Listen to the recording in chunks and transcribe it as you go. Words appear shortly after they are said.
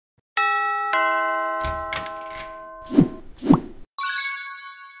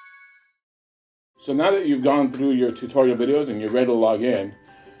So now that you've gone through your tutorial videos and you're ready to log in,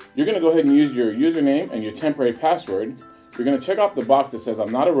 you're going to go ahead and use your username and your temporary password. You're going to check off the box that says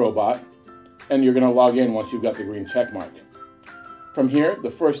I'm not a robot, and you're going to log in once you've got the green check mark. From here, the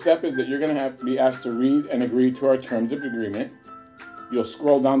first step is that you're going to be asked to read and agree to our terms of agreement. You'll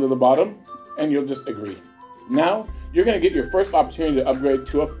scroll down to the bottom and you'll just agree. Now, you're going to get your first opportunity to upgrade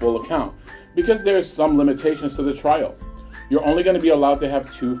to a full account because there's some limitations to the trial. You're only going to be allowed to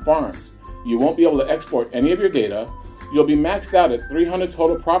have 2 farms. You won't be able to export any of your data. You'll be maxed out at 300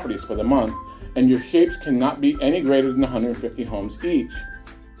 total properties for the month, and your shapes cannot be any greater than 150 homes each.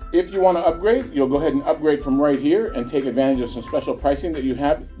 If you want to upgrade, you'll go ahead and upgrade from right here and take advantage of some special pricing that you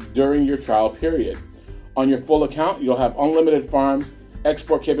have during your trial period. On your full account, you'll have unlimited farms,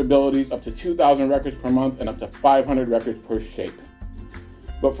 export capabilities up to 2,000 records per month and up to 500 records per shape.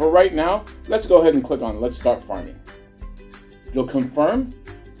 But for right now, let's go ahead and click on Let's Start Farming. You'll confirm,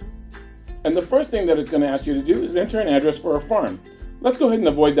 and the first thing that it's going to ask you to do is enter an address for a farm. Let's go ahead and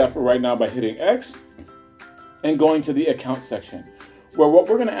avoid that for right now by hitting X and going to the account section, where what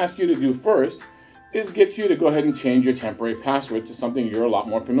we're going to ask you to do first is get you to go ahead and change your temporary password to something you're a lot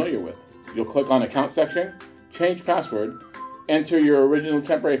more familiar with. You'll click on account section, change password, enter your original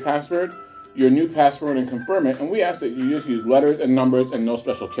temporary password, your new password, and confirm it, and we ask that you just use letters and numbers and no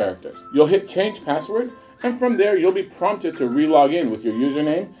special characters. You'll hit change password, and from there you'll be prompted to re-log in with your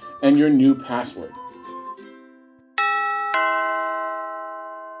username and your new password.